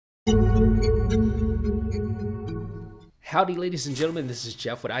Howdy, ladies and gentlemen, this is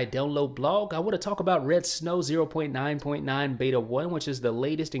Jeff with iDownload Blog. I want to talk about RedSn0w 0.9.9 Beta 1, which is the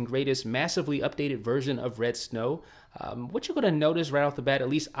latest and greatest massively updated version of RedSn0w. What you're going to notice right off the bat, at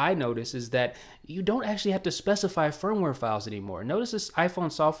least I notice, is that you don't actually have to specify firmware files anymore. Notice this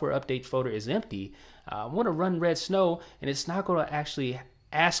iPhone software update folder is empty. I want to run RedSn0w, and it's not going to actually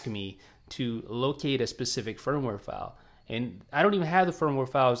ask me to locate a specific firmware file. And I don't even have the firmware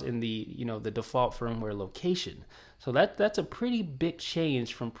files in the the default firmware location. So that's a pretty big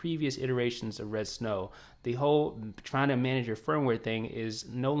change from previous iterations of RedSn0w. The whole trying to manage your firmware thing is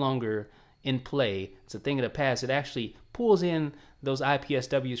no longer in play. It's a thing of the past. It actually pulls in those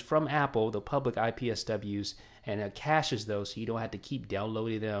IPSWs from Apple, the public IPSWs, and caches those so you don't have to keep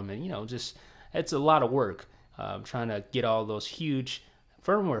downloading them. And just it's a lot of work trying to get all those huge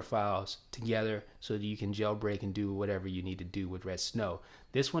firmware files together so that you can jailbreak and do whatever you need to do with RedSn0w.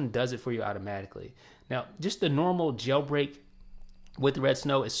 This one does it for you automatically. Now, just the normal jailbreak with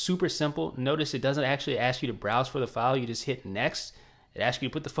RedSn0w is super simple. Notice it doesn't actually ask you to browse for the file. You just hit next. It asks you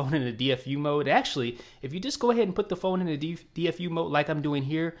to put the phone in the DFU mode. Actually, if you just go ahead and put the phone in the DFU mode like I'm doing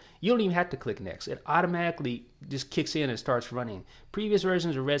here, you don't even have to click next. It automatically just kicks in and starts running. Previous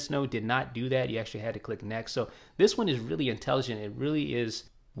versions of RedSn0w did not do that. You actually had to click next. So this one is really intelligent. It really is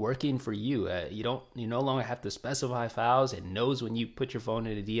working for you. You no longer have to specify files. It knows when you put your phone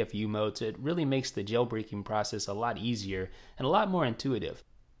in the DFU mode. So it really makes the jailbreaking process a lot easier and a lot more intuitive.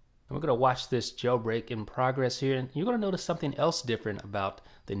 We're going to watch this jailbreak in progress here, and you're going to notice something else different about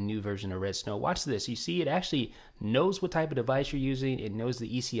the new version of RedSn0w. Watch this. You see it actually knows what type of device you're using, it knows the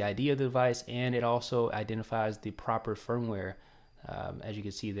ECID of the device, and it also identifies the proper firmware. As you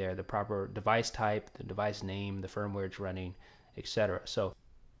can see there, the proper device type, the device name, the firmware it's running, etc. So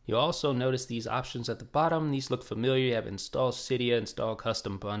you'll also notice these options at the bottom. These look familiar. You have install Cydia, install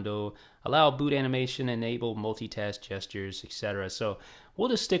custom bundle, allow boot animation, enable multitask gestures, etc. So we'll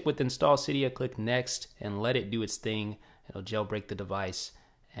just stick with install Cydia, click next, and let it do its thing. It'll jailbreak the device,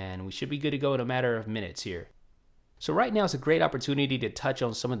 and we should be good to go in a matter of minutes here. So right now is a great opportunity to touch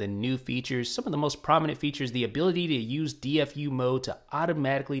on some of the new features, some of the most prominent features, the ability to use DFU mode to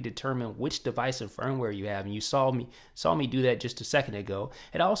automatically determine which device and firmware you have. And you saw me do that just a second ago.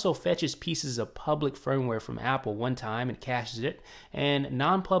 It also fetches pieces of public firmware from Apple one time and caches it. And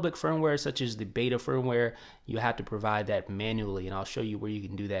non-public firmware such as the beta firmware, you have to provide that manually. And I'll show you where you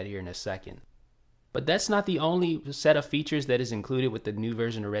can do that here in a second. But that's not the only set of features that is included with the new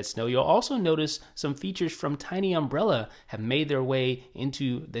version of RedSn0w. You'll also notice some features from Tiny Umbrella have made their way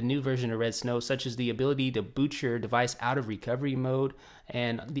into the new version of RedSn0w, such as the ability to boot your device out of recovery mode,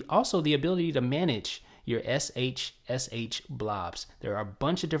 and also the ability to manage your SH blobs. There are a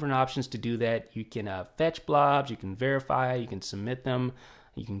bunch of different options to do that. You can fetch blobs, you can verify, you can submit them,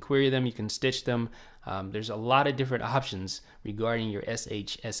 you can query them, you can stitch them. There's a lot of different options regarding your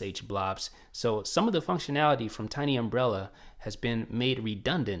SH blobs. So some of the functionality from Tiny Umbrella has been made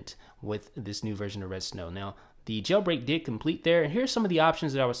redundant with this new version of RedSn0w. Now, the jailbreak did complete there, and here's some of the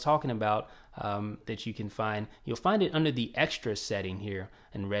options that I was talking about that you can find. You'll find it under the extra setting here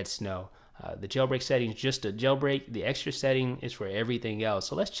in RedSn0w. The jailbreak setting is just a jailbreak. The extra setting is for everything else.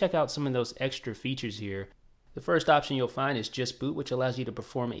 So let's check out some of those extra features here. The first option you'll find is Just Boot, which allows you to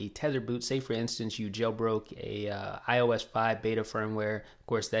perform a tether boot. Say, for instance, you jailbroke a iOS 5 beta firmware. Of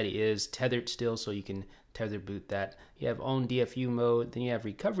course, that is tethered still, so you can tether boot that. You have On DFU mode. Then you have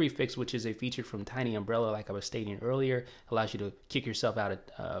Recovery Fix, which is a feature from Tiny Umbrella, like I was stating earlier. Allows you to kick yourself out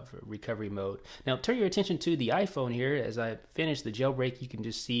of recovery mode. Now, turn your attention to the iPhone here. As I finish the jailbreak, you can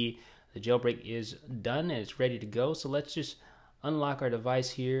just see the jailbreak is done and it's ready to go. So let's just unlock our device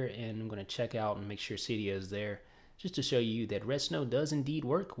here, and I'm going to check out and make sure Cydia is there, just to show you that RedSn0w does indeed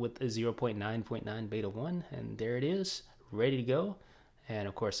work with a 0.9.9 beta 1, and there it is, ready to go. And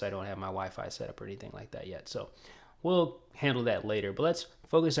of course, I don't have my Wi-Fi set up or anything like that yet, so we'll handle that later. But let's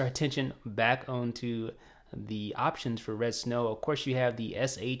focus our attention back onto the options for RedSn0w. Of course, you have the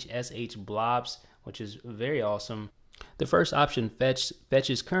SH blobs, which is very awesome. The first option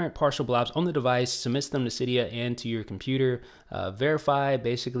fetches current partial blobs on the device, submits them to Cydia and to your computer. Verify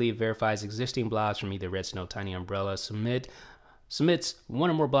basically verifies existing blobs from either RedSn0w, Tiny Umbrella. Submits one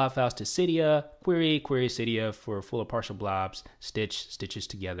or more blob files to Cydia. Query Cydia for full or partial blobs. Stitches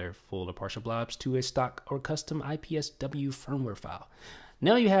together full or partial blobs to a stock or custom IPSW firmware file.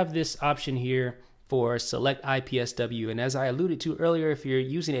 Now you have this option here for select IPSW, and as I alluded to earlier, if you're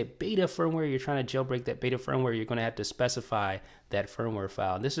using a beta firmware, you're trying to jailbreak that beta firmware, you're going to have to specify that firmware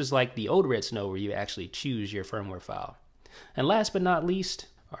file. This is like the old RedSn0w where you actually choose your firmware file. And last but not least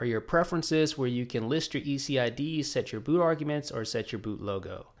are your preferences, where you can list your ECID, set your boot arguments, or set your boot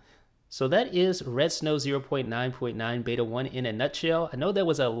logo. So that is RedSn0w 0.9.9 beta 1 in a nutshell. I know there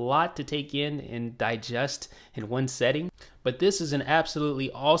was a lot to take in and digest in one setting, but this is an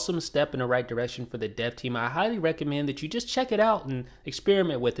absolutely awesome step in the right direction for the dev team. I highly recommend that you just check it out and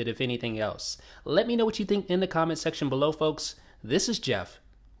experiment with it if anything else. Let me know what you think in the comment section below, folks. This is Jeff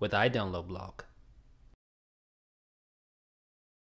with iDownload Blog.